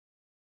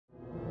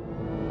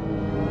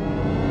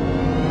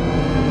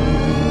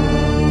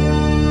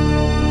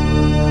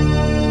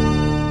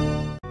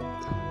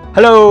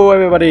Hello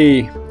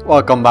everybody!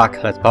 Welcome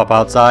back. Let's pop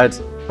outside.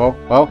 Oh,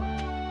 well,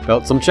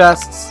 built some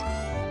chests.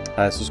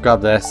 Let's just grab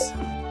this.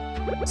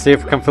 See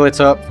if we can fill it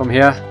up from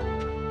here.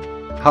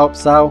 Hope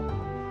so.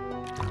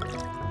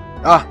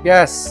 Ah,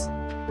 yes!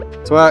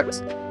 It's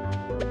worked.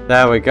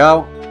 There we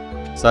go.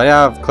 So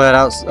yeah, I've cleared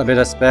out a bit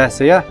of space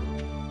here.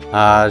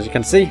 As you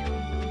can see.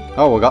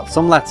 Oh, we got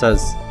some letters.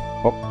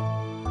 Oh.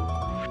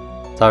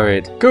 So I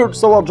read. Good,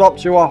 someone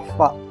dropped you off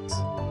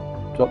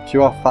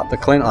at the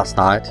clinic last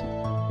night.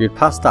 You'd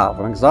passed out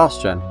from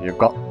exhaustion. You've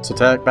got to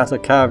take better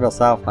care of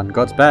yourself and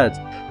go to bed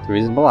at a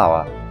reasonable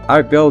hour.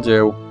 I billed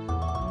you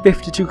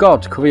 52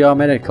 gold to cover your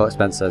medical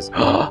expenses.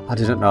 I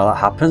didn't know that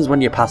happens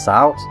when you pass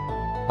out.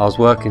 I was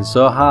working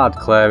so hard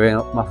clearing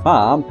up my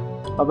farm,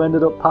 I've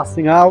ended up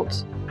passing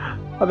out.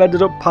 Oh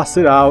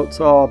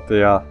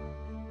dear.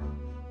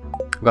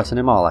 Got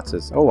any more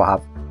letters? Oh, I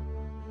have.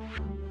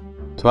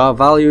 To our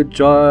valued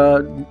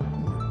Joja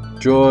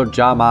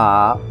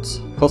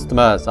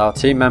customers, our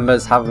team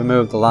members have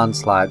removed the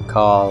landslide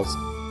caused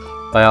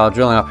by our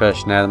drilling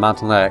operation near the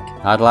mountain lake.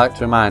 I'd like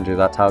to remind you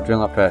that our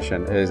drilling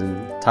operation is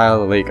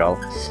entirely legal,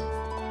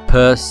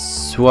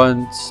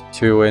 pursuant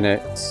to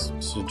its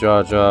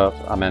Georgia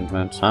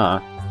amendment. I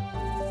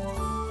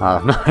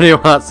have no idea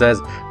what that says.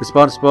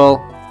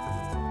 Responsible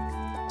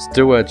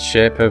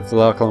stewardship of the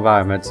local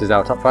environment is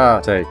our top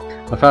priority.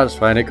 Thanks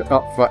for any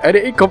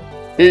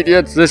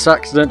inconvenience this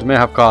accident may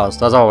have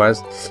caused. As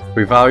always,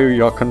 we value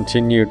your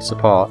continued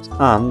support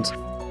and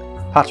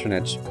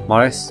patronage.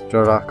 Morris,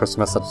 Joja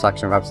Customer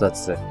Satisfaction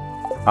Representative.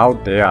 Oh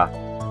dear.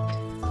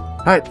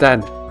 Right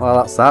then, well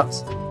that's that.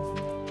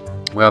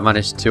 We have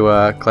managed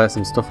to clear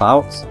some stuff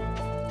out.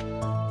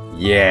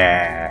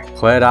 Yeah,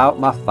 cleared out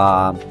my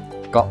farm.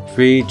 Got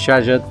 3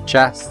 treasure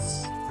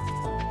chests.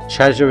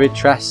 Treasury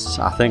chests.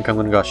 I think I'm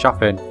gonna go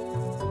shopping.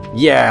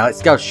 Yeah,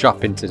 let's go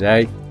shopping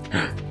today.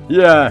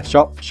 Yeah,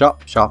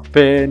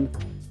 shopping.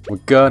 We're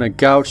gonna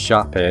go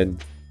shopping.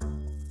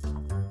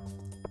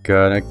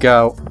 Gonna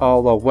go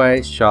all the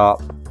way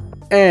shopping.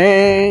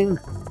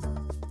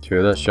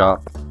 To the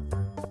shop.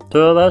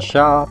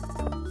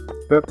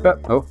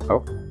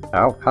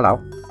 Oh, hello.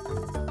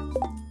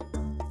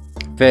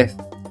 5th.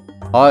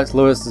 Oh, it's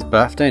Lewis's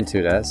birthday in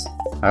 2 days.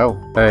 Oh,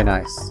 very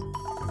nice.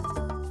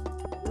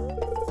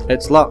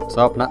 It's locked,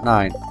 open at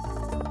 9.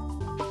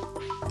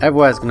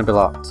 Everywhere's gonna be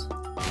locked.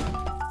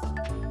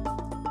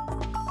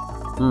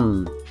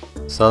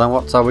 So then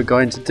what are we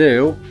going to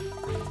do?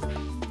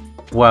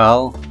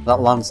 Well, that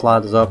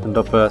landslide has opened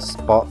up a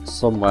spot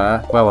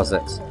somewhere. Where was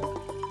it?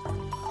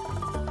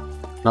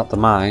 Not the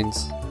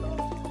mines.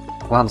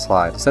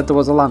 Landslide. It said there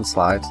was a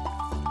landslide.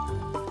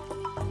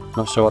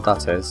 Not sure what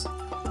that is.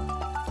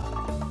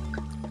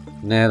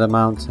 Near the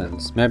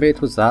mountains. Maybe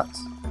it was that.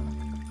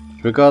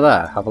 Should we go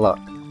there? Have a look.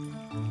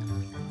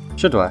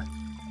 Should we?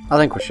 I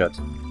think we should.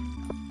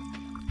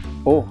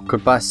 Oh,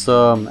 could buy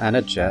some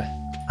energy.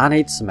 I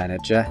need some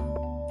energy.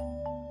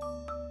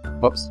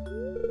 Whoops.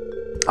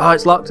 Oh,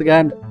 it's locked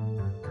again.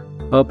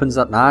 Opens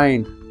at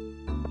 9.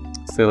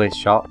 Silly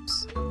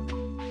shops.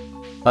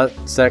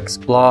 Let's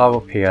explore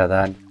up here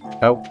then.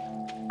 Oh.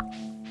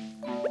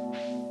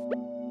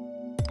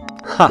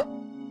 Ha!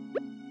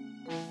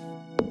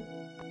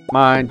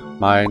 Mine.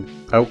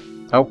 Oh.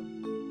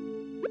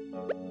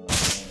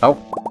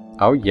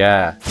 Oh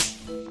yeah.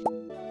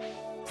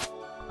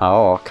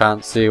 Oh, I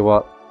can't see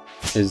what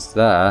is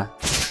there.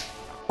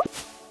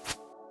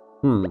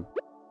 Can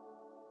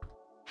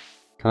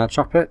I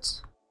chop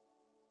it?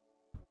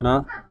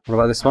 No? What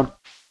about this one?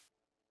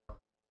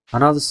 I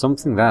know there's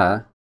something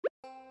there.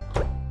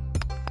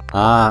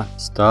 Ah,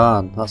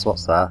 stone. That's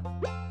what's there.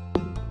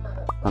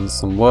 And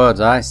some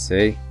wood, I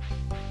see.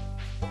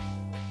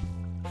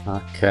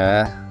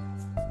 Okay.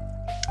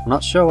 I'm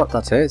not sure what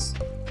that is.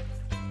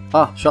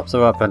 Oh, shops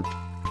are open.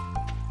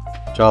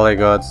 Jolly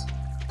good.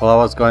 Well,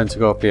 I was going to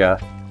go up here.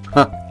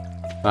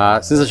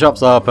 Since the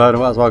shop's open, I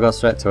might as well go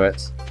straight to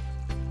it.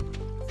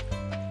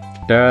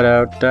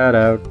 I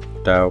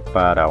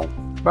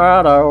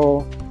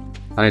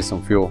need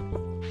some fuel.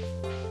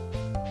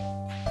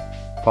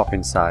 Pop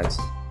inside.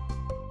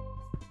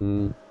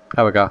 There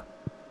we go.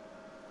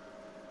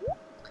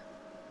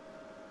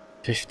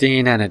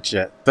 15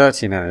 energy,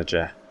 13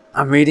 energy.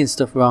 I'm reading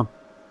stuff wrong.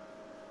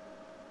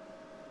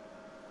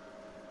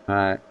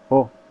 Right.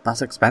 Oh,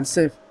 that's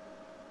expensive.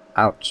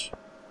 Ouch.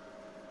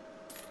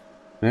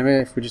 Maybe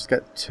if we just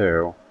get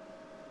 2.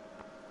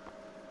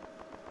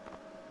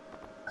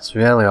 That's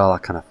really all I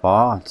can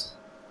afford.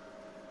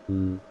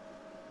 I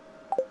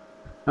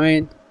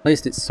mean, at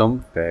least it's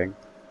something.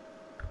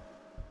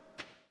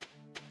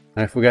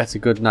 And if we get a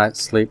good night's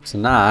sleep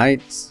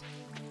tonight,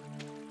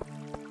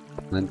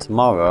 then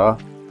tomorrow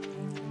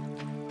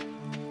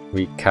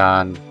we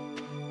can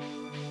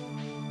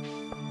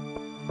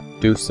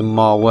do some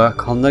more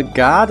work on the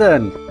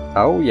garden.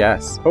 Oh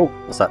yes. Oh,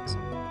 what's that?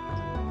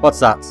 What's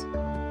that?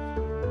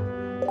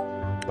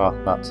 Oh,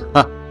 that.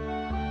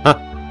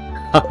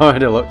 I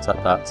already looked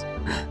at that.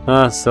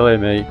 Ah, silly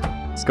me.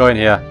 Let's go in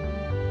here.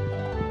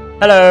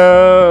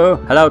 Hello!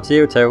 Hello to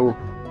you too.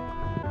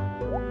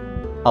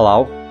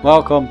 Hello.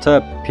 Welcome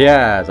to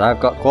Pierre's. I've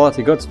got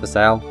quality goods for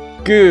sale.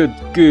 Good,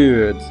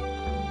 good.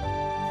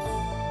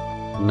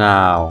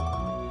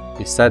 Now,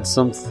 he said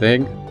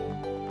something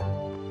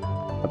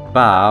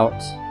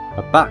about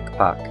a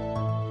backpack,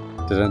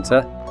 didn't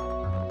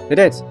he? He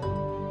did.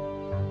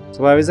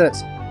 So where is it?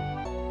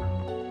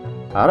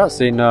 I don't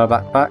see no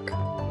backpack.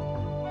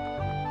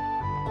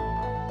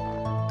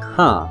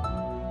 Huh.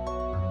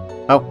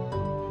 Oh.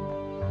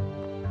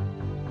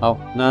 Oh,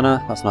 no,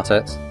 that's not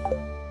it.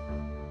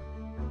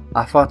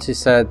 I thought he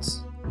said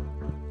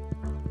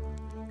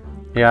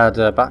he had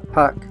a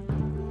backpack.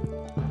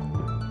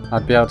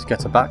 I'd be able to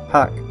get a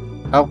backpack.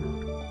 Oh.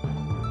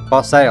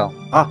 For sale.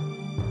 Ah.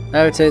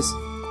 There it is.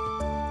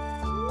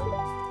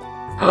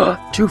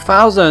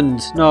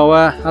 2,000! No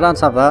way, I don't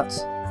have that.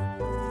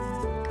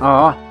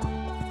 Oh.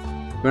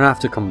 We're gonna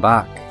have to come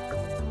back.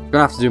 We're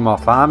gonna have to do more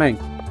farming.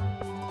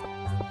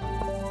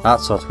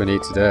 That's what we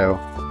need to do.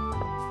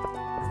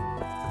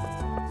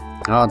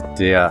 Oh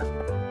dear.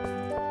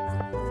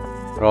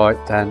 Right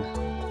then.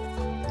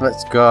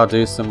 Let's go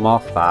do some more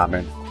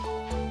farming.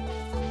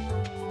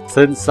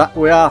 Since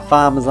we are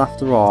farmers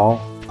after all.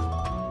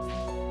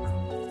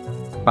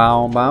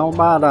 Bow bow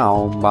bow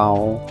down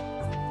bow.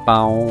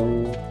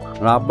 Bow.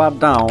 Ra ba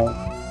down.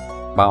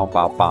 Bow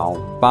bow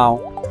bow bow.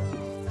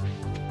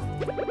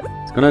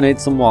 It's gonna need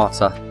some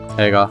water.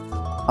 Here you go.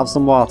 Have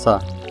some water.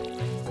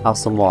 Have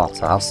some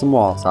water. Have some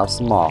water. Have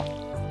some more.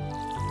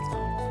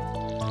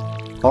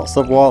 Lots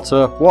of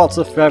water.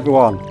 Water for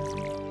everyone.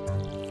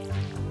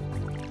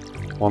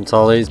 Want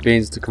all these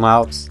beans to come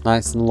out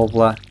nice and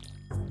lovely.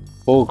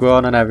 Full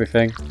grown and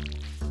everything.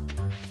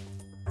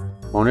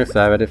 Wonder if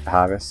they're ready for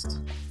harvest.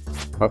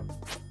 Oh.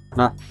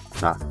 Nah.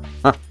 Nah.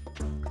 Huh.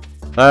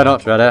 They're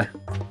not ready.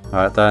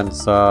 Alright then,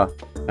 so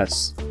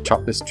let's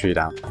chop this tree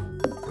down.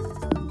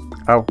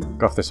 Oh,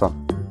 go off this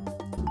one.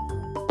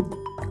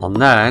 And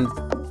then,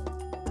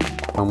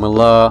 when we're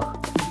low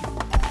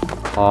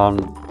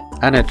on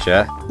energy,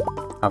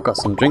 I've got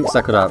some drinks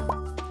I could have.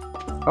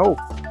 Oh!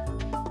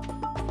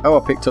 Oh,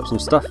 I picked up some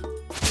stuff.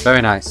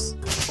 Very nice.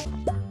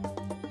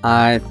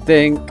 I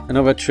think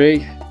another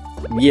tree.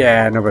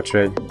 Yeah, another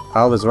tree.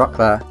 Oh, there's a rock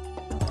there.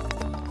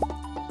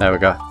 There we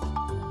go.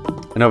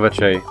 Another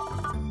tree.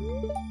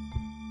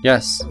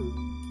 Yes.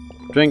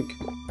 Drink.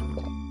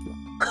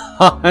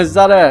 Is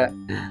that it?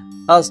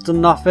 That's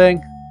done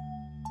nothing.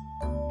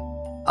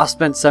 I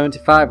spent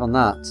 75 on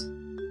that.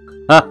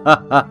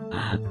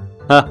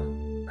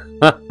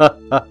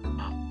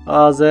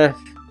 As if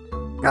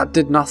that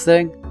did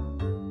nothing.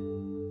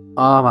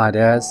 Oh my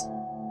days.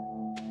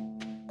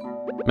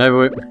 Maybe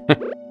we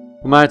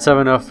might have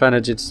enough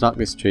energy to knock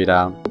this tree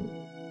down.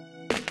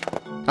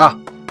 Ah!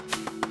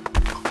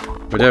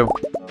 We do.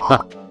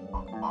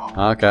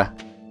 Okay.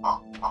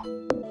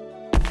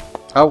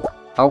 Oh,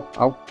 oh,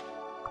 oh.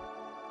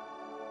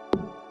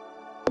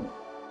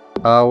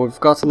 Oh, we've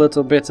got a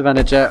little bit of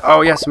energy.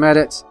 Oh yes, made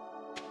it.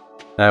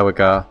 There we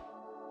go.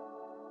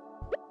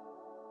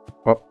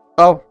 Oh,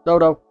 oh, no,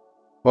 no.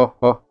 Oh,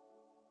 oh.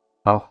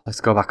 Oh,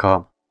 let's go back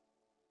home.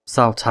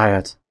 So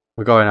tired.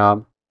 We're going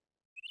home.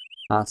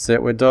 That's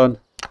it, we're done.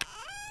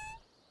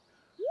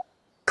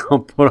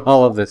 Can't put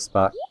all of this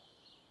back.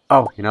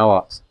 Oh, you know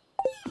what?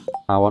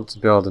 I want to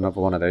build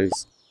another one of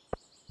these.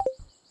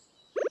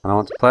 And I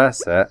want to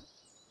place it.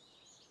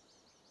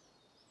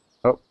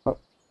 Oh, oh,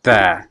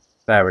 there.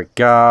 There we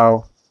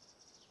go.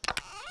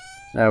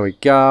 There we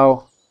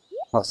go.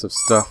 Lots of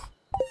stuff.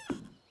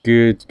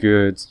 Good,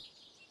 good.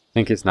 I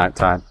think it's night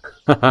time.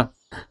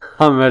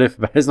 I'm ready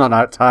for bed. It's not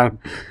night time.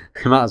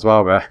 It might as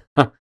well be.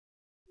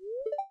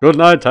 Good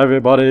night,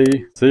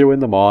 everybody. See you in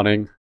the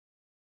morning.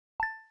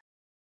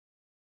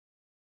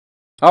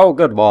 Oh,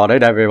 good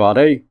morning,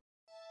 everybody.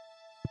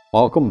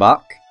 Welcome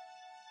back.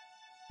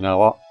 You know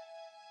what?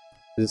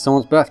 Is it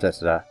someone's birthday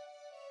today?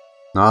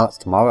 No, that's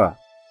tomorrow.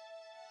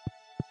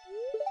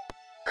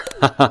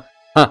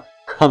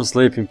 I'm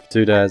sleeping for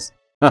 2 days.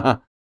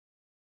 Ah,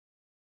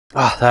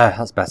 there,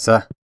 that's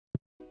better.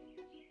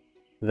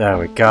 There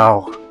we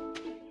go.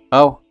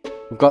 Oh,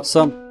 we've got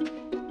some.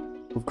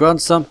 We've grown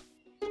some.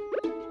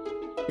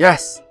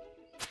 Yes!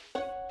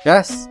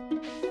 Yes!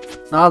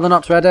 No, they're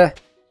not ready.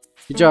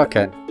 You're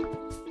joking.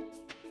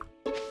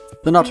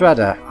 They're not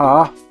ready.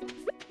 Ah.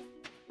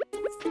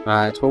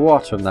 Right, we'll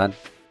water them then.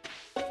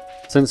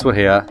 Since we're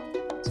here,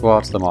 let's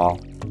water them all.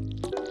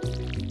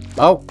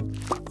 Oh!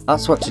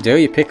 That's what you do,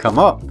 you pick them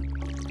up.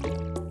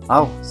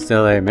 Oh,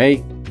 silly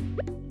me.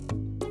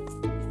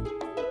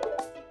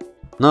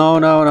 No,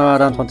 no, no, I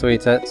don't want to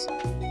eat it.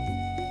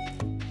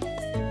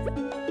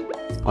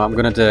 What I'm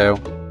gonna do...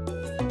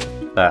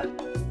 There.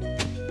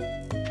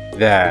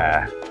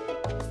 There.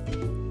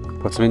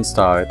 Put them in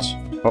storage.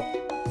 Oh.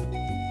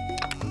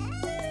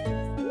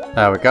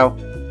 There we go.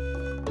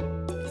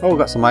 Oh, we've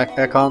got some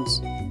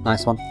acorns.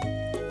 Nice one.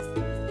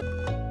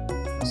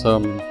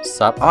 Some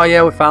sap. Oh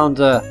yeah, we found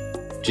a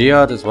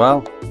geode as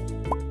well.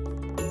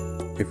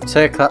 If we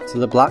take that to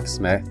the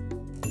blacksmith,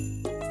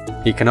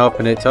 he can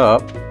open it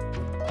up,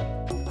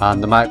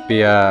 and there might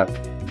be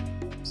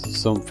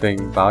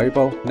something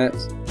valuable in it.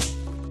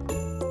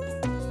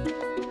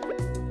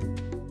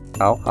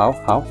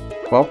 Ow.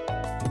 Whoa.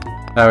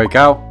 There we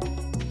go.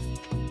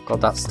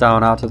 Got that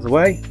stone out of the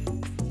way.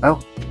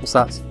 Oh, what's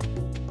that?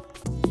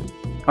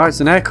 Oh, it's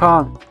an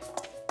acorn.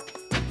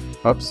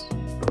 Oops.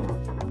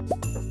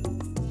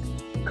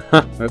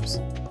 Oops.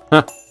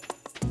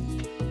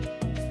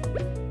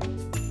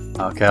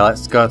 Okay,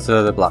 let's go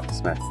to the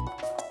blacksmith.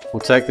 We'll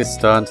take this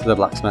stone to the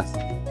blacksmith.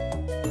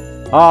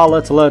 Our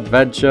little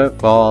adventure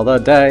for the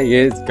day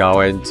is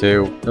going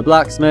to the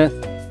blacksmith.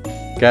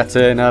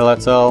 Getting a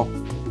little...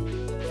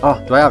 Oh,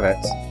 do I have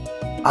it?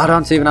 I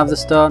don't even have the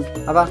stone,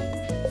 have I?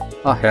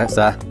 Oh, yeah, it's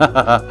there.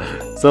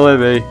 Silly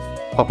me.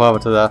 Pop over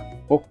to there.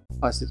 Oh,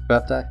 it's his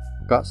birthday.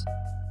 Got.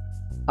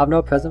 I've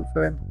no present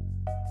for him.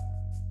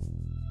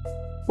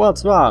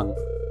 What's wrong?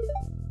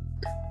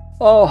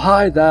 Oh,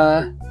 hi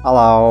there.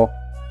 Hello.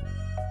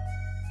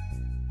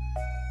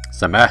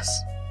 It's a mess.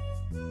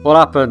 What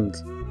happened?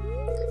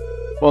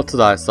 What did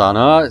I say?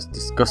 Oh, it's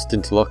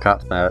disgusting to look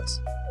at, mate.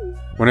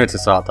 We need to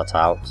sort that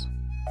out.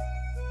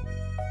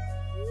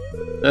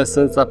 This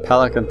is the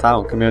Pelican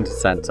Town Community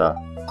Centre.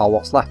 Or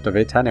what's left of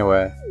it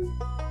anyway.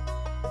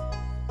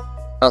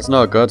 That's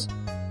no good.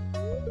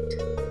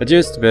 It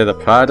used to be the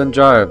pride and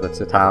joy of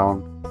the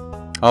town.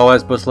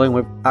 Always bustling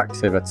with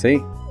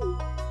activity.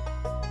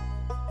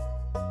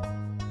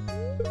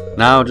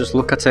 Now just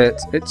look at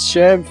it. It's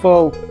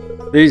shameful.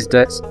 These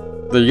days,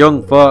 the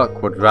young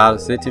folk would rather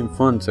sit in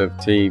front of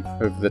the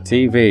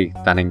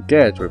TV than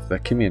engage with the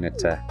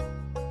community.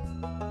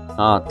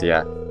 Oh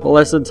dear.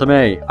 Listen to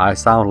me. I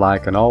sound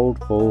like an old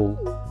fool.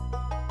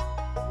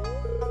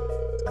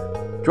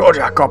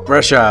 Joja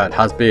Corporation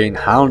has been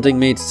hounding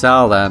me to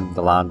sell them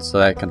the land so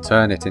they can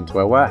turn it into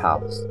a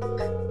warehouse.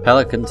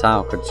 Pelican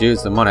Town could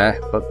use the money,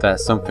 but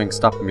there's something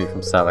stopping me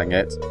from selling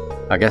it.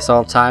 I guess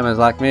old-timers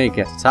like me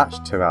get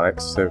attached to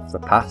relics of the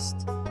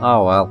past.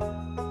 Oh well.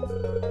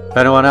 If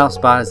anyone else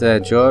buys a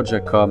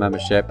Joja Co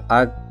membership,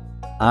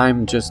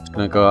 I'm just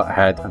gonna go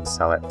ahead and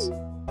sell it.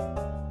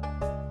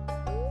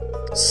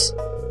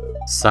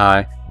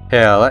 Sigh.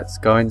 Here, let's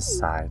go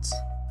inside.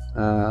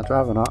 I'd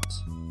rather not.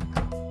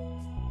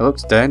 It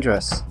looks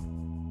dangerous.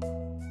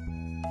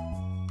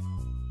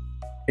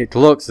 It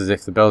looks as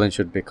if the building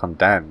should be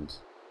condemned.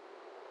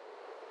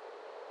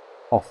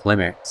 Off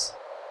limits.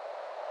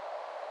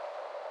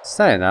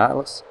 Saying that, it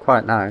looks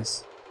quite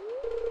nice.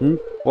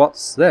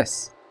 What's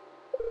this?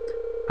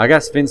 I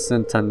guess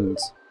Vincent and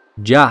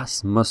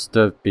Jas must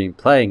have been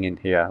playing in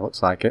here,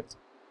 looks like it.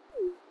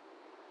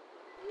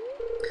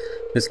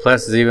 This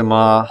place is even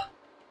more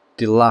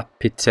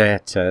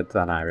dilapidated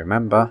than I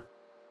remember.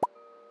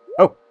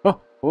 Oh,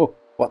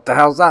 what the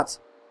hell's that?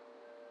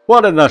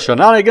 What in the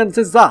shenanigans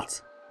is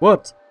that?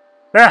 What?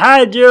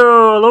 Behind you,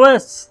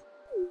 Lewis!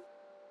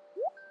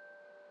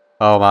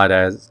 Oh my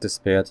days, it's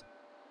disappeared.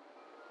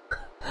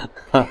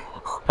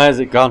 Where's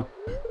it gone?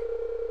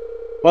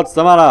 What's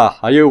the matter?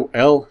 Are you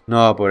ill?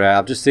 No, but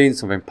I've just seen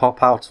something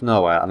pop out of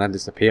nowhere and then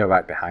disappear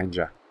right behind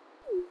you.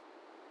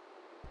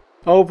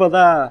 Over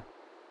there!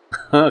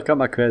 Look at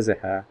my crazy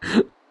hair.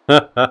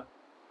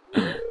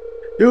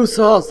 You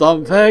saw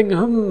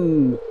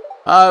something?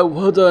 I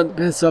wouldn't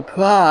be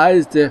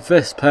surprised if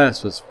this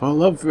place was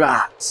full of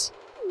rats.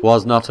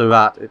 Was not a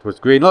rat, it was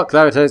green. Look,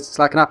 there it is. It's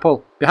like an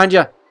apple. Behind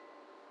you.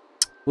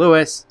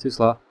 Lewis, too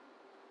slow.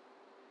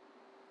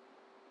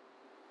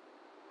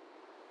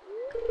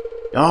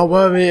 You're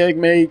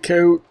worrying me,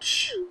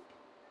 Cooch.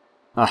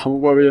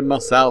 I'm worrying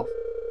myself.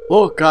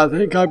 Look, I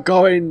think I'm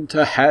going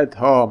to head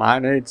home. I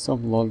need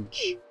some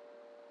lunch.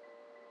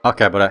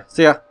 Okay, buddy.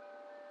 See ya.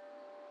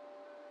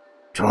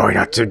 Try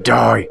not to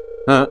die.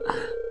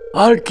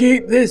 I'll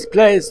keep this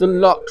place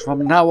unlocked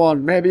from now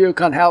on. Maybe you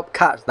can help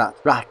catch that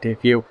rat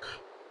if you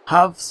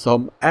have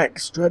some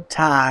extra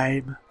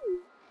time.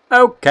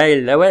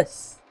 Okay,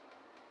 Lewis.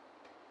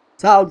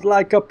 Sounds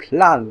like a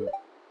plan.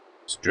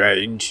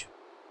 Strange.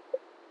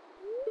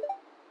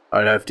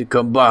 I'll have to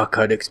come back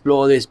and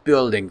explore this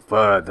building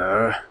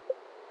further.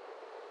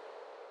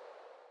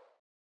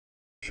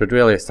 Should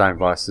really assign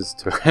voices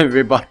to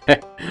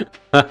everybody.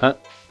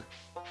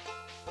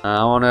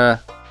 I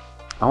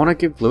wanna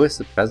give Lewis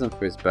a present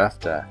for his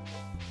birthday.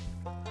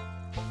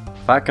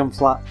 If I can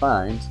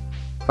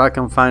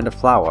find a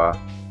flower,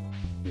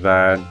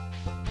 then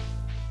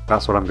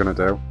that's what I'm gonna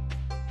do.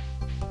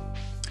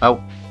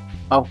 Oh,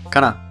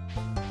 can I?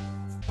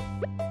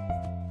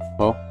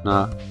 Oh,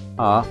 no.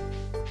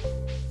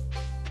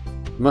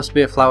 Must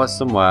be a flower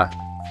somewhere.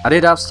 I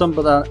did have some,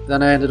 but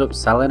then I ended up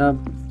selling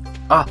them.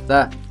 Oh,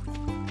 there.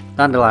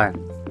 Dandelion.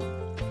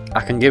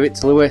 I can give it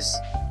to Lewis.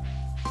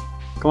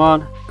 Come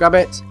on, grab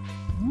it.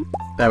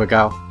 There we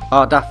go.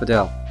 Oh,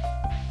 daffodil.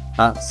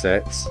 That's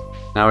it.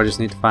 Now we just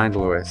need to find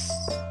Lewis.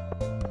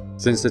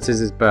 Since it is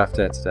his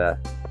birthday today.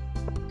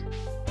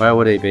 Where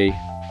would he be?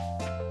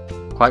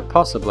 Quite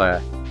possibly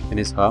in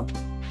his home.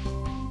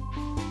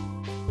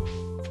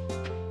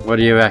 What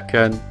do you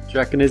reckon? Do you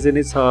reckon he's in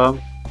his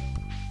home?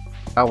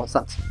 Oh, what's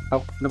that?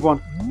 Oh, another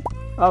one.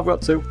 Oh, I've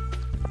got two.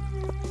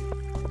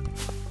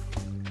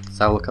 Let's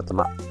have a look at the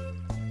map.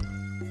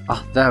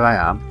 Oh, there I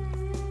am.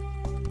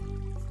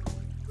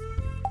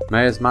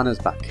 Mayor's Manor's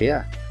back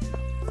here.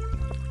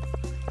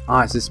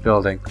 Ah, it's this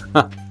building.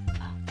 And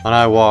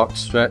I walked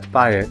straight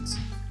by it.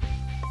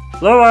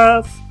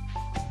 Lewis!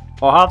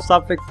 I'll have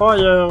something for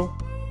you.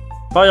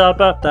 For your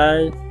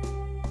birthday.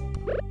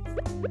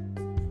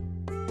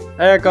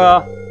 Here you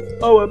go.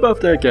 Oh, a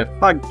birthday gift.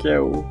 Thank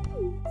you.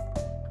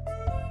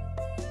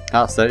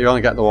 That's it. You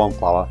only get the one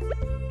flower.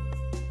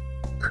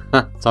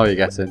 That's all you're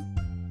getting.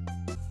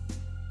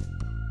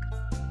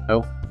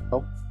 Oh.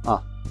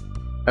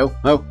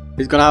 Oh,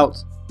 he's gone out.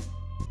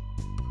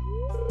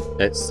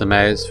 It's the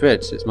mayor's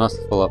fridge. It's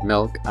mostly full of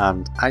milk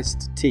and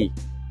iced tea.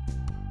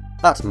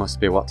 That must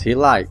be what he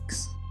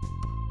likes.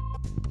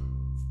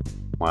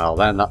 Well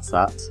then, that's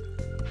that.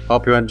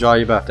 Hope you enjoy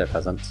your birthday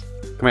present.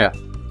 Come here.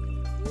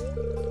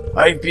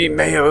 I've been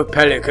mayor of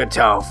Pelican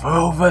Town for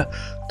over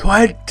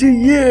 20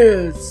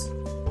 years.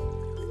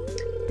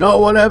 No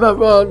one ever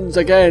runs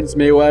against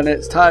me when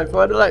it's time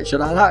for an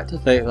election. I like to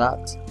think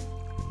that.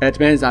 It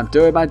means I'm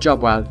doing my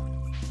job well.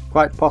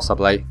 Quite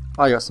possibly.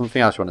 Oh, you got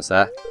something else you want to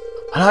say?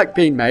 I like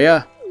being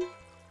mayor.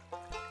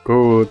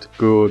 Good.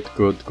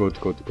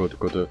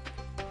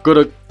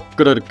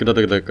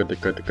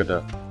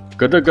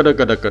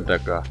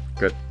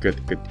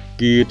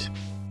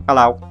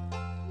 Hello.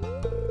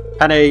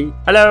 Penny.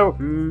 Hello.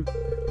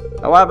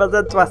 The weather's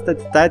interesting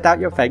today,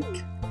 don't you think?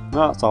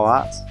 No, it's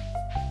alright.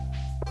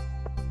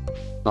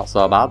 Not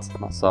so bad.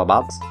 Not so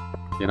bad.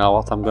 You know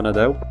what I'm gonna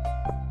do?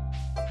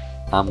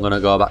 I'm gonna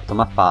go back to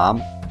my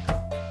farm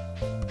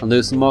and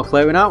do some more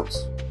clearing out.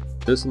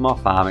 Do some more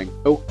farming.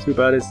 Oh, two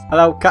birdies.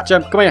 Hello, catch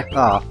him. Come here.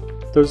 Ah,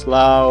 oh, too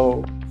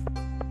slow.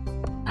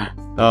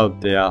 Oh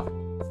dear.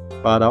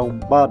 Ba-dum,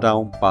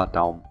 ba-dum,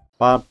 ba-dum,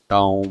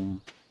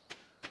 ba-dum.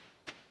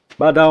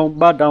 Ba-dum,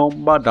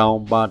 ba-dum,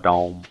 ba-dum,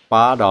 ba-dum,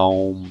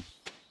 ba-dum.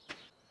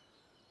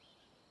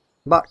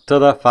 Back to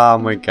the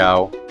farm we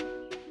go.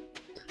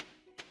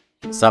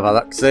 Let's have a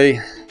look, see.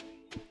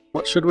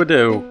 What should we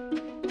do?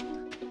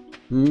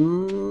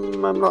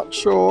 I'm not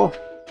sure.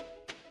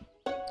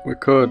 We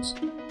could.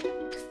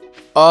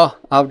 Oh,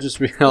 I've just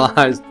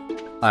realised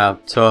I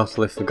have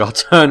totally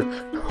forgotten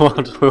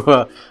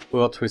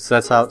what we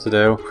set out to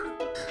do.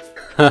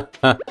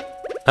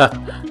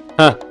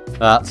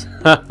 That's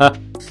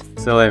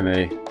silly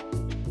me.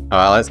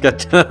 Alright, let's get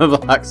to the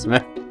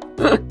blacksmith.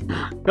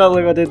 Can't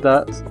believe I did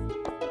that.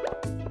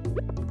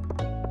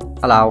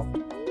 Hello.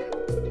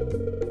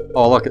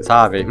 Oh look, it's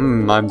Harvey.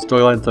 I'm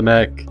struggling to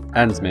make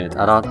ends meet.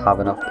 I don't have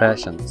enough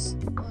patience.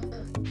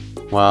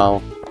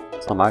 Well,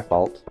 it's not my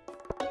fault.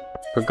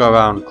 Could go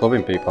around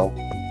clubbing people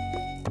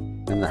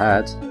in the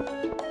head.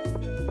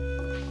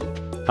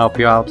 Help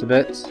you out a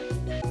bit.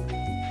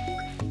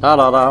 Da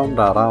da down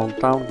da down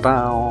down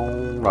down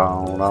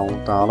down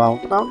down down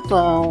down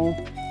down.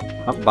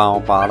 Up bow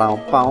bow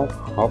down bow.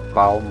 Up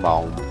bow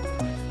bow.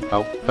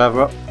 Oh,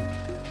 further up.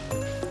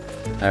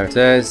 There it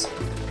is.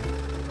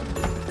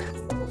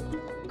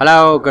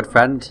 Hello, good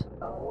friend.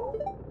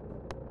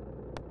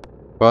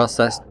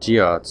 Processed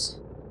geodes.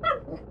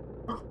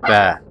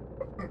 There.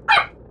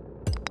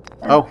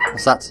 Oh,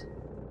 what's that?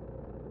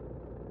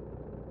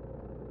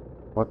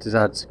 What is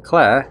that?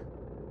 Claire?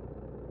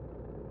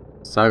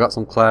 So I got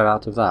some Claire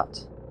out of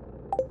that.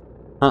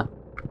 Huh.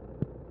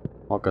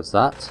 What good's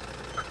that?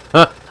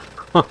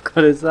 What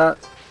good is that?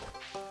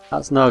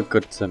 That's no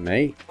good to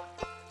me.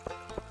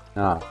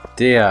 Oh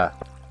dear.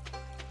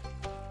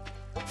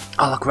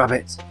 Oh look,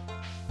 rabbit.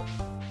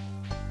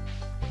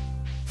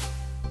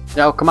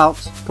 Yo, come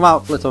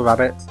out, little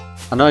rabbit.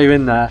 I know you're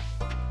in there.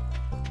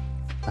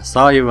 I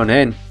saw you run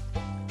in.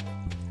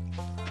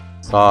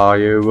 Saw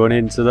you run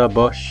into the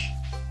bush.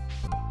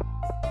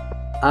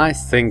 I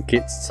think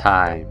it's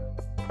time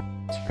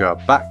to go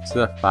back to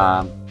the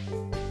farm.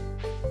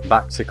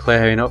 Back to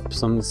clearing up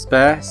some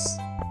space.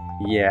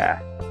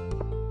 Yeah.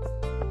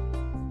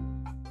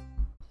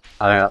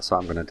 I think that's what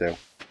I'm going to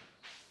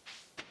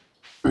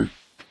do.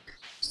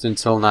 Just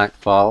until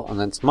nightfall, and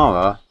then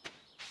tomorrow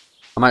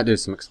I might do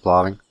some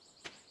exploring.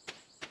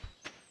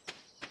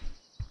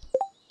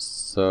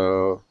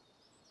 So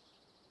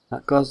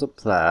that goes up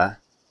there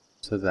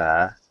to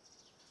there.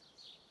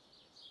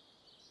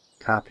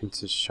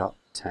 Carpenter's shop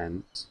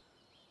tent.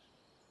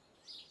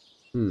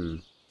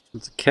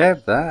 There's a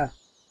cave there.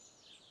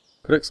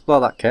 Could explore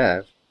that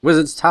cave.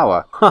 Wizard's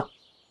Tower. Huh.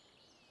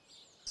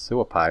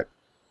 Sewer pipe.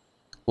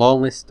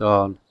 Lonely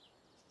Stone.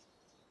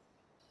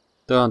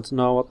 Don't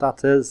know what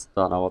that is.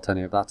 Don't know what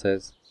any of that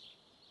is.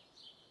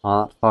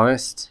 Art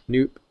Forest.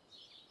 Nope.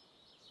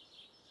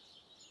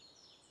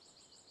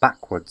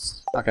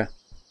 Backwards. Okay.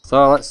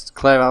 So let's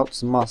clear out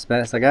some more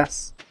space, I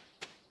guess.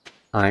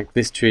 I think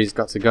this tree's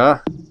got to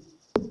go.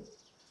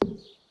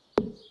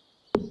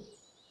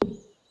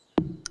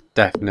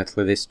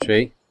 Definitely this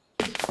tree.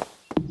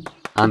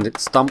 And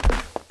its stump.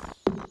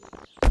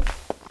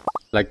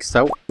 Like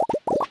so.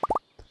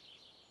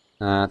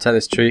 Take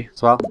this tree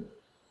as well.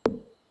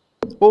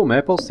 Oh,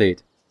 maple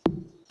seed.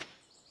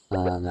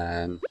 And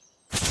then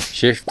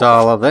shift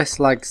all of this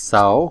like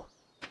so.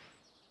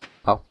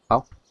 Oh,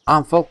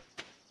 armful.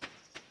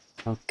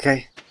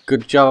 Okay,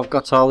 good job I've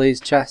got all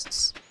these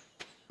chests.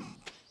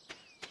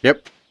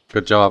 Yep,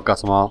 good job I've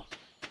got them all.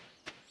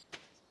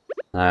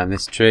 And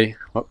this tree.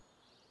 Oh.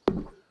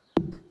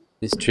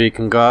 This tree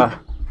can go.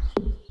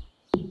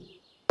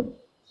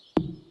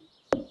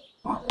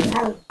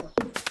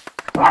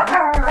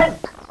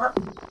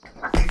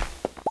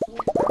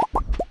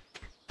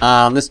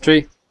 And this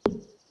tree.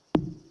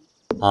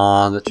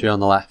 And the tree on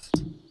the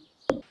left.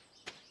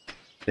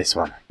 This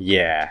one.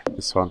 Yeah,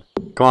 this one.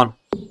 Come on.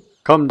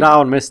 Come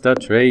down, Mr.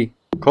 Tree.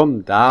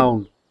 Come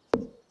down.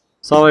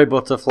 Sorry,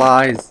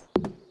 butterflies.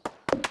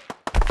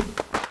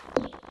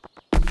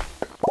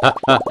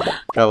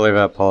 Can't believe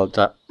I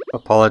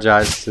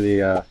apologise to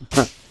the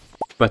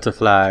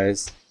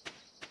butterflies.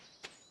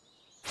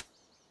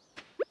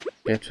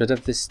 Get rid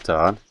of this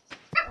stone.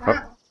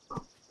 Oh.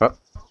 Oh.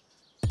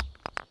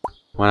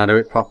 When I do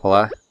it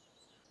properly.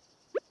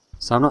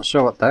 So I'm not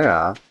sure what they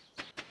are.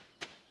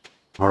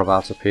 What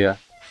about up here?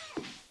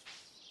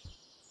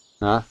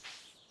 No?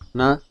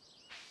 No?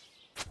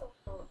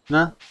 No?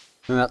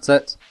 I think that's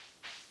it.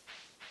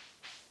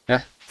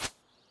 Yeah?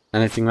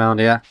 Anything around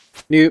here?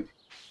 Nope.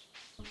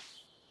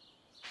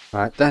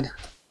 Right then.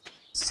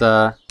 Let's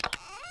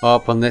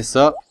open this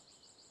up.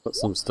 Put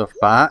some stuff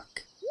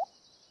back.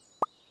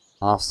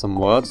 I'll have some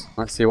wood.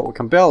 Let's see what we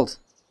can build.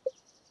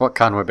 What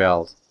can we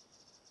build?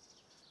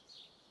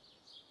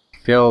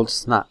 Field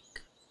snack.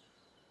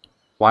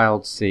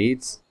 Wild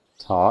seeds.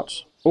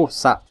 Torch. Oh,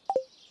 sap.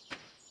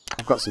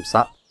 I've got some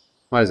sap.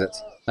 Where is it?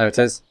 There it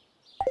is.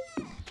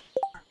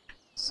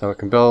 So we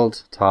can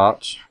build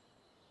torch.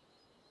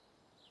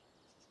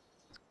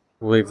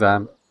 We'll leave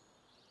them.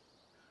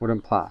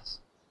 Wooden path.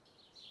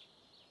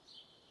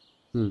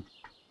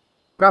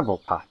 Gravel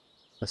path.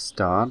 A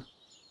stone.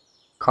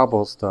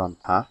 Cobblestone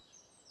path.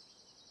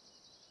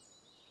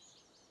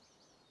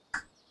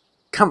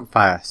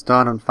 Campfire.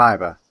 Stone and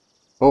fibre.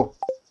 Oh.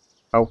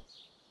 Oh.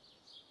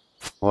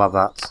 We'll have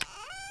that.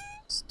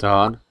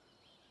 Stone.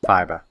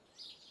 Fibre.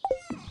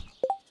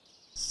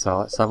 So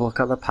let's have a look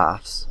at the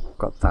paths.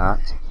 Got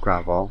that.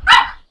 Gravel.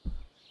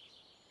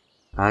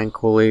 I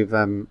think we'll leave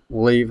them.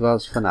 We'll leave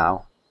those for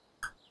now.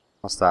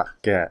 What's that?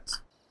 Gate.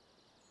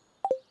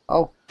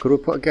 Oh, could we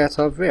put a gate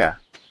over here?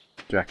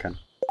 Do you reckon?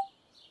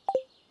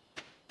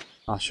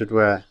 Or should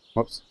we...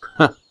 Whoops.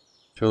 Should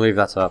we leave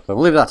that open?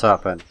 We'll leave that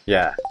open.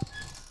 Yeah.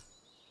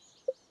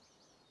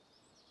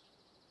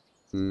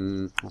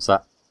 What's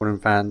that? Wooden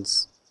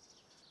fence.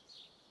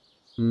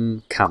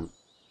 Camp.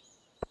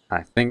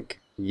 I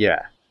think,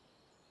 yeah.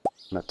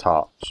 And a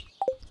torch.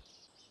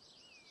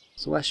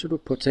 So where should we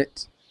put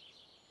it?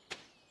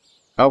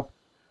 Oh.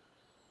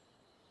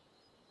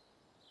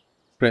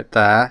 Put it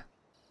there.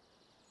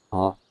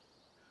 Oh.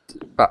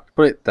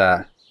 Put it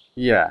there.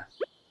 Yeah.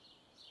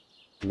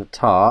 And the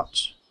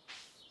torch.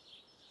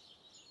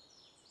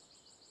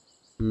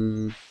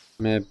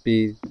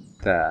 Maybe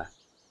there.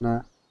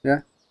 No?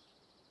 Yeah?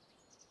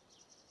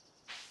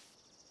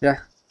 Yeah,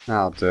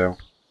 that'll do.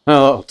 A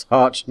little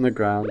torch on the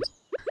ground.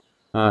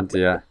 Oh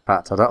dear. In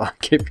fact, I don't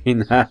like it being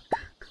there.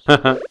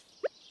 Where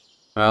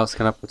else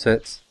can I put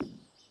it?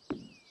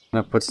 Can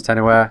I put it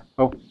anywhere?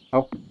 Oh,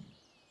 oh.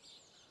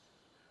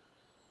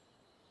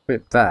 Put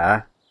it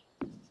there.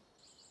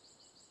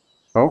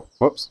 Oh,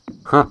 whoops.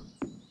 Huh.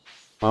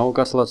 Well, we've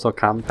got a little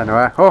camp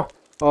anyway. Oh,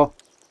 oh.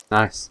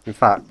 Nice. In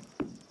fact,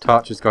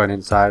 torch is going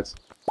inside.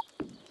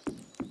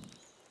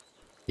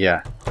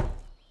 Yeah.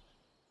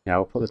 Yeah,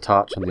 we'll put the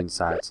torch on the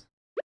inside.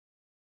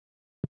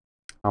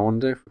 I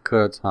wonder if we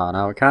could. Oh,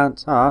 no, we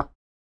can't. Ah.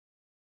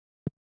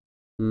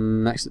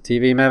 Next to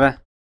TV, maybe?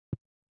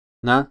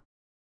 No?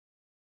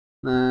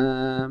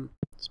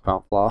 It's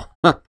pound floor.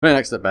 Put it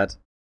next to the bed.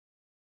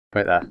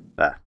 Put it there.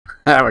 There.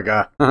 There we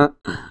go.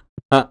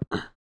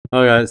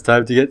 Okay, it's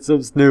time to get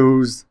some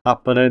snooze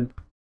happening.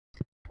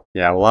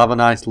 Yeah, we'll have a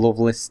nice,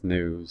 lovely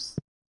snooze.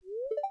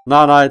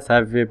 No night,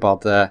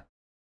 everybody.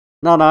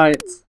 No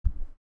night.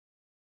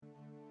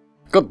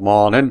 Good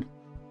morning.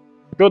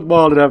 Good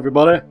morning,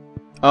 everybody.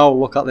 Oh,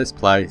 look at this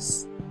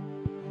place.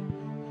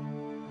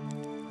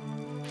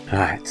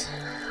 Right.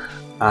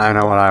 I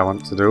know what I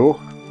want to do.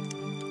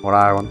 What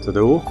I want to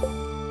do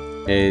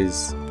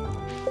is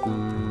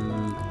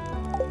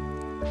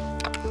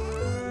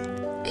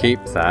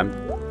keep them.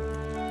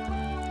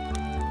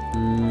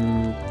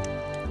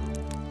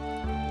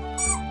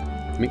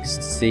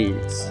 Mixed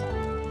seeds.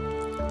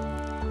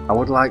 I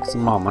would like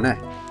some more money.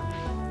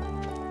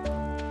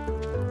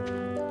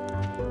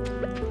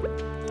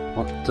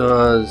 What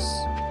does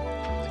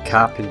the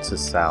carpenter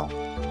sell?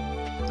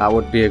 That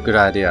would be a good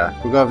idea.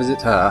 We'll go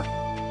visit her.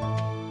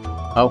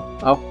 Oh,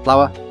 oh,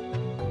 Plower.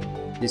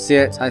 You see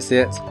it? I see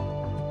it.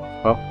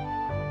 Oh.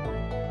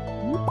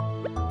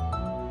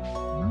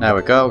 There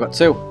we go, we've got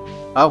two.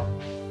 Oh.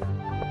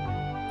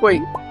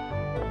 Wait.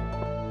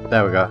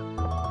 There we go.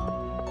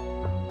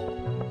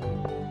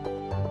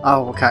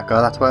 Oh, we can't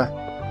go that way.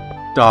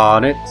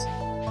 Darn it.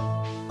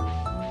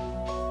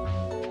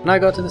 Can I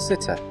go to the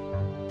city? I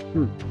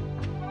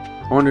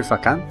wonder if I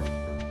can.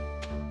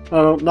 I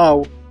don't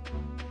know.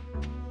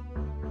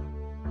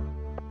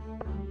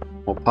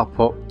 We'll pop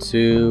up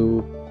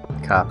to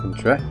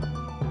carpentry.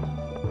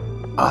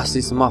 Oh, I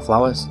see some more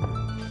flowers.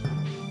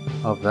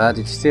 Over there,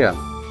 did you see them?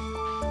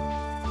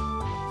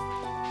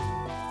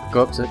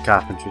 go up to the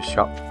carpentry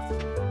shop.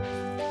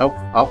 Oh,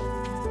 oh,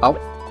 oh,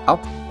 oh,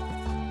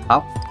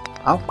 oh,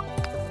 oh.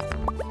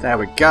 There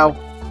we go.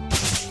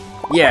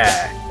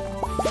 Yeah.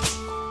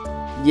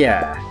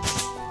 Yeah.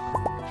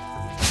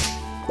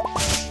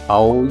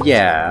 Oh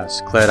yeah,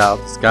 just cleared out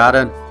this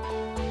garden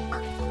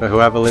for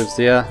whoever lives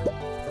here.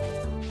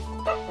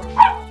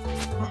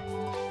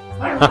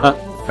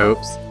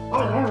 Oops.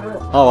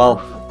 Oh well.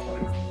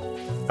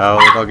 Oh,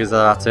 the doggies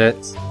are at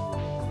it.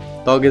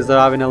 Doggies are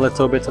having a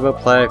little bit of a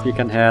play if you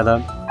can hear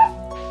them.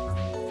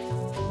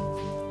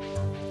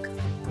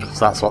 Because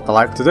that's what they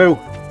like to do.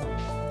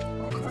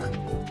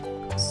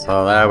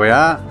 So there we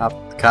are, at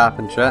the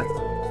carpentry.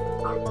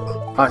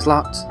 Oh, it's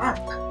locked.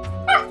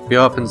 Be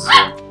open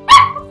soon.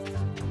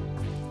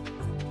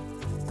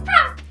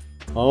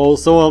 Oh,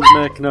 someone's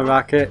making a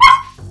racket.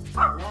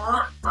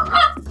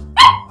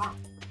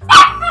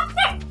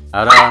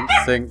 I don't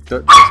think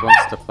Duchess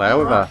wants to play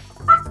with her.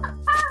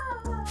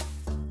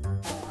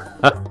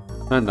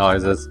 The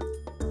noises.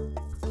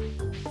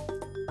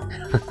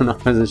 The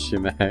noises she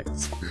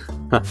makes.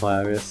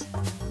 Hilarious.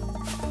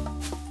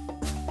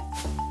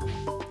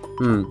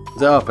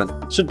 Is it open?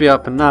 It should be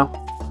open now.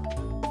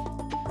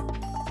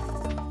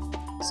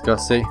 Let's go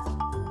see.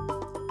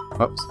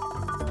 Whoops.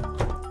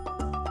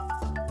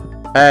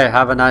 Hey,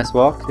 have a nice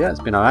walk. Yeah, it's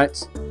been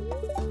alright.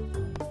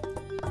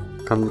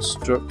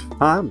 Construct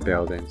farm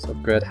buildings,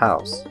 upgrade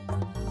house.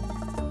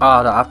 Oh,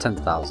 I don't have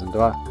 10,000, do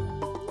I?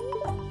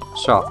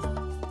 Shop.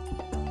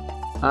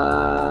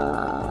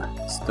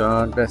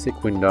 Stone,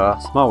 basic window,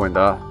 small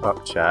window,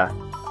 oak chair,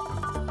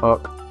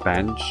 oak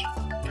bench.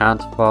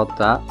 Can't afford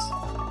that.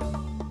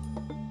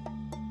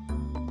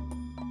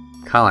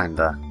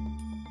 Calendar.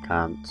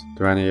 Can't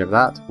do any of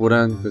that.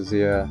 Wooden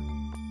brazier.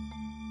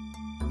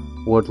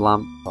 Wood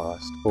lamp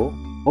post. Oh,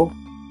 oh.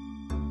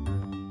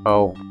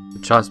 Oh, the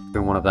choice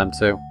between one of them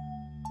two.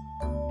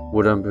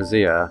 Wooden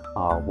brazier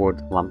or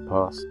wood lamp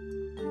post.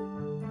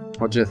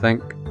 What do you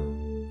think?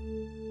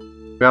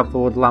 We have the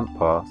wood lamp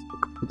post. We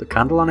could put the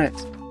candle on it.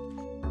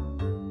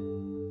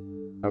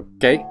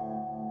 Okay.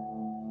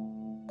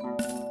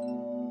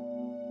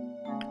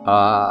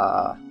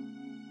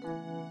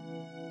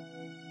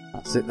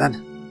 That's it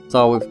then. That's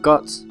all we've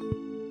got.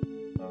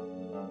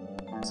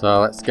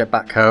 So let's get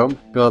back home,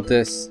 build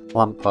this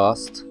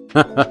lamppost.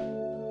 Of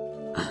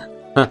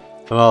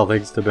all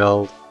things to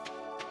build.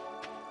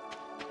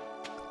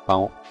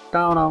 Down,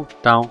 down,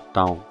 down, down,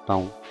 down,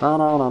 down, no,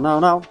 no, no, no,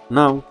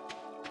 no,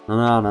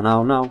 no, no,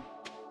 no, no.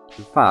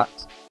 In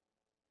fact,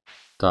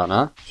 don't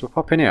know. Shall we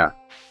pop in here?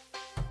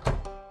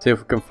 See if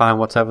we can find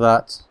whatever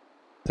that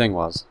thing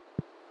was.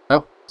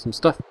 Oh, some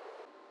stuff.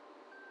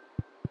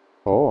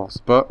 Oh, it's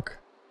a book.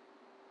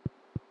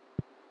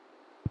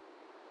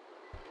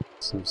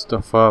 Some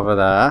stuff over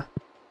there.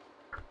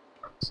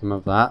 Some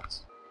of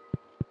that.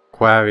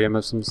 Aquarium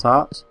of some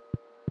sort.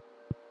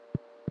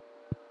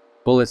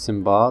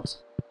 Bulletin board.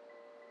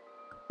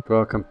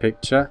 Broken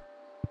picture.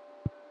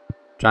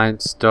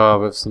 Giant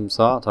stove of some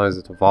sort, or is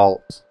it a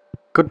vault?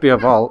 Could be a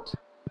vault.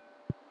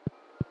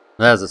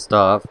 There's a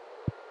stove.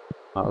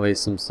 Or at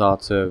least some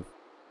sort of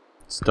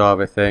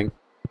stovey thing.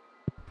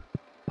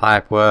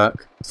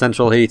 Pipework.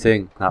 Central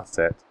heating. That's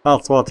it.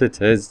 That's what it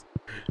is.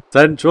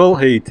 Central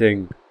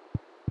heating.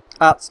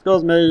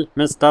 Excuse me,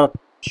 Mr.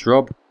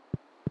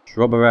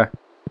 Shrubbery.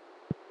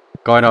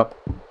 Going up.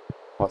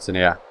 What's in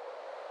here?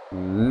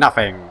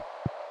 Nothing.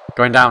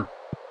 Going down.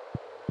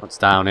 What's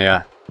down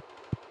here?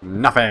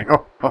 Nothing.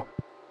 Oh, oh.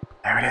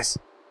 There it is.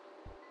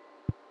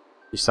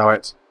 You saw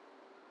it.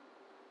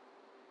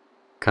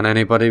 Can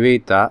anybody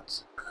read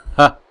that?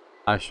 Ha!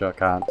 I sure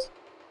can't.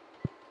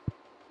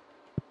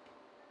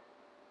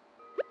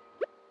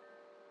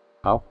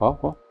 Oh, oh,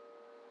 oh.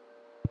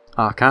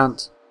 Oh, I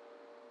can't.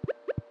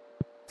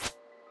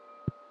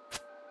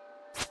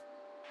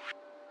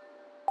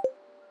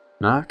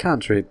 No, I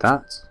can't read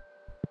that.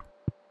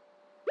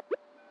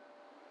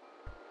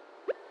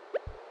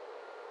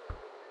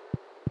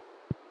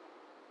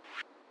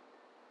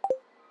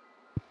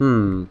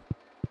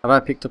 Have I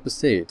picked up a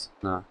seed?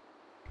 No.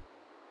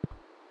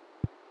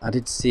 I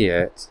did see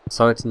it.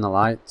 Saw it in the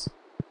light.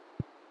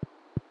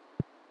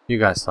 You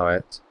guys saw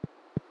it.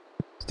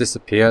 It's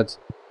disappeared.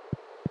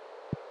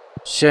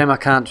 Shame I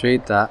can't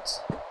read that.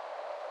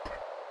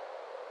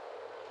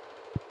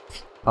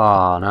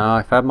 Oh no,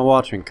 if I had my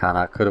watering can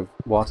I could have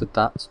watered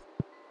that.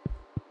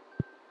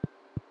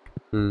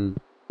 Well,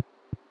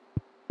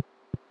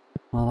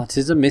 that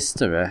is a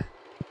mystery.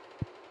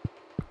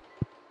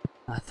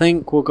 I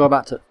think we'll go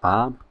back to the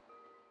farm.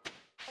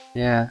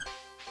 Yeah.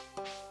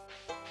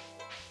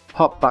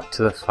 Hop back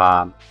to the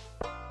farm.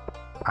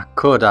 I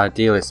could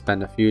ideally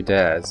spend a few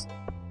days.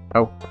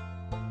 Oh.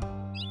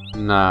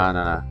 No,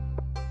 no, no.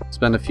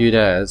 Spend a few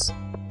days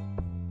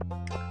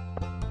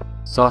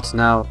sorting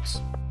out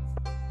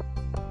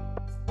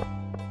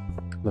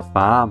the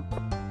farm.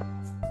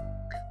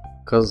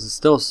 Because there's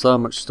still so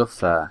much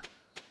stuff there.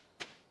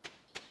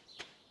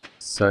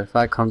 So if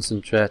I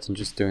concentrate on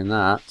just doing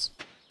that,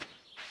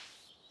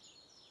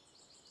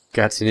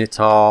 getting it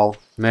all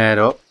made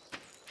up.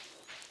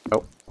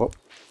 Oh, oh.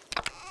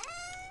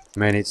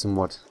 May need some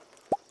wood.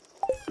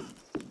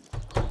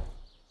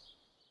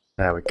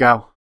 There we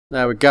go.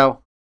 There we go.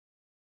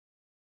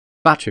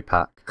 Battery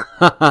pack.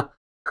 I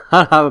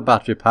have a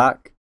battery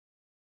pack.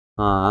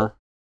 Oh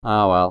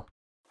well.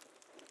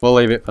 We'll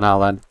leave it for now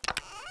then.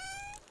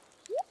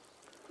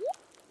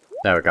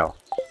 There we go.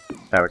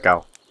 There we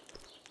go.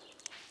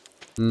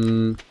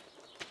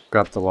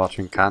 Grab the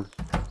watering can.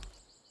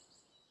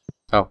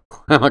 Oh,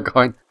 where am I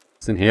going?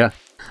 It's in here.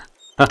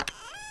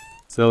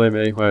 Silly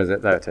me. Where is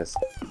it? There it is.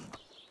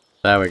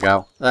 There we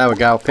go. There we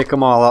go. Pick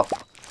them all up.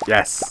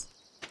 Yes.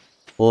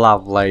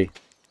 Lovely.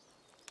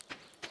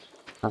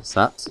 That's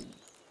that.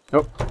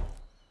 Oh.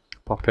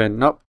 Pop in.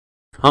 Nope.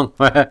 Wrong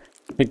way.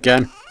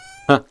 Again.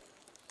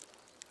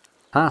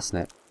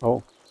 Parsnip.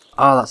 Oh.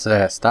 Oh, that's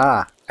a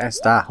star. A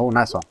star. Oh,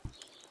 nice one.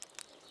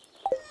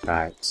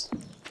 Right.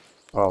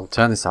 Oh,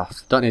 turn this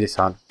off. Don't need this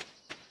on.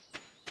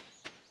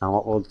 And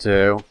what we'll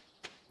do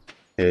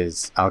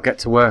is I'll get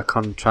to work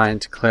on trying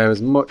to clear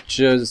as much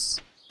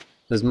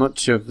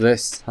of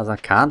this as I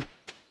can,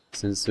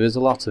 since there is a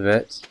lot of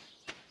it.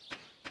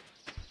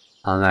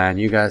 And then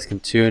you guys can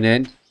tune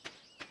in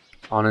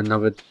on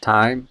another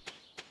time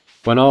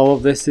when all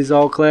of this is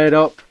all cleared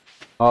up,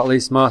 or at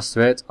least most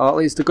of it, or at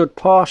least a good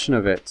portion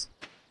of it,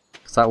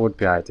 because that would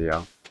be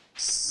ideal.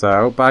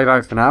 So bye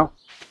bye for now,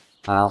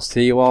 and I'll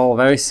see you all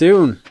very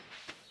soon,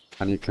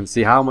 and you can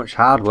see how much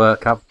hard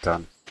work I've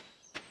done.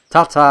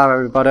 Ta-ta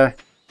everybody.